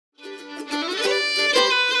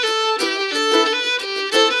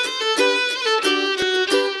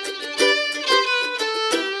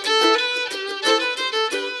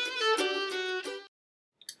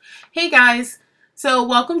So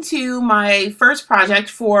welcome to my first project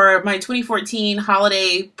for my 2014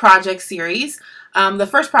 holiday project series. The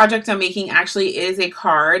first project I'm making actually is a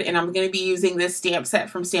card, and I'm going to be using this stamp set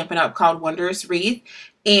from Stampin' Up! Called Wondrous Wreath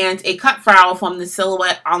and a cut file from the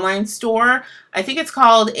Silhouette online store. I think it's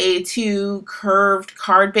called a 2 curved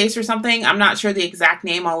card base or something. I'm not sure the exact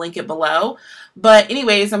name. I'll link it below. But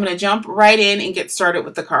anyways, I'm going to jump right in and get started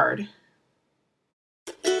with the card.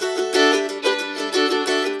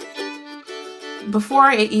 Before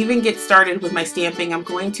I even get started with my stamping, I'm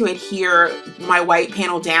going to adhere my white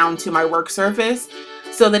panel down to my work surface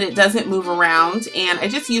so that it doesn't move around. And I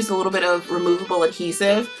just used a little bit of removable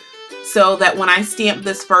adhesive so that when I stamp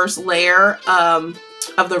this first layer of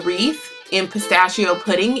the wreath in pistachio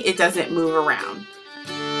pudding, it doesn't move around.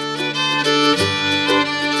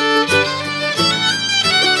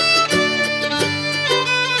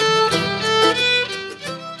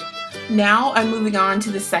 Now I'm moving on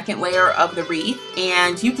to the second layer of the wreath,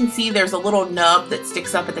 and you can see there's a little nub that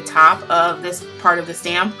sticks up at the top of this part of the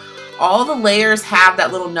stamp. All the layers have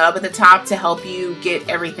that little nub at the top to help you get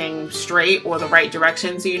everything straight or the right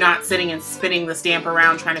direction, so you're not sitting and spinning the stamp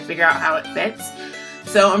around trying to figure out how it fits.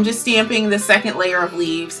 So I'm just stamping the second layer of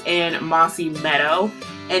leaves in Mossy Meadow,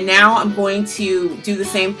 and now I'm going to do the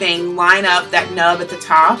same thing, line up that nub at the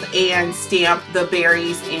top and stamp the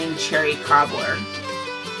berries in Cherry Cobbler.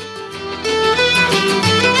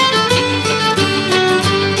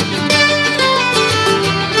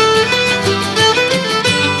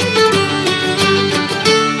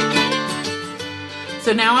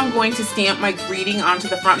 So now I'm going to stamp my greeting onto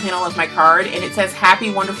the front panel of my card, and it says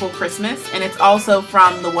Happy Wonderful Christmas, and it's also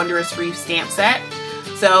from the Wondrous Wreath stamp set.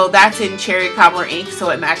 So that's in Cherry Cobbler ink, so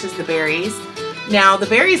it matches the berries. Now the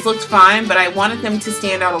berries looked fine, but I wanted them to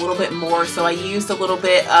stand out a little bit more, so I used a little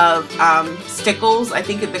bit of Stickles, I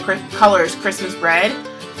think the color is Christmas Red,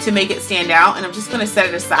 to make it stand out, and I'm just going to set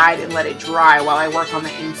it aside and let it dry while I work on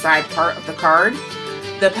the inside part of the card.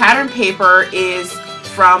 The pattern paper is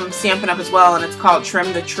from Stampin' Up! As well, and it's called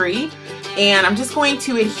Trim the Tree, and I'm just going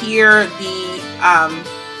to adhere the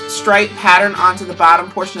stripe pattern onto the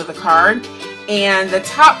bottom portion of the card, and the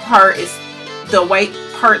top part is the white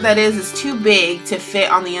part that is too big to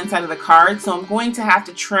fit on the inside of the card, so I'm going to have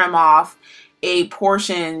to trim off a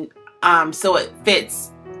portion so it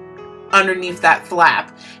fits underneath that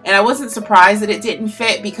flap. And I wasn't surprised that it didn't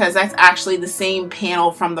fit because that's actually the same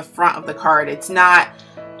panel from the front of the card. It's not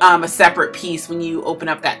a separate piece when you open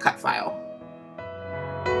up that cut file.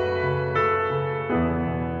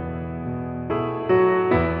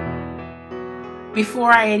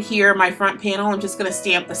 Before I adhere my front panel, I'm just going to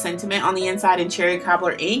stamp the sentiment on the inside in Cherry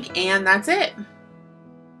Cobbler ink, and that's it.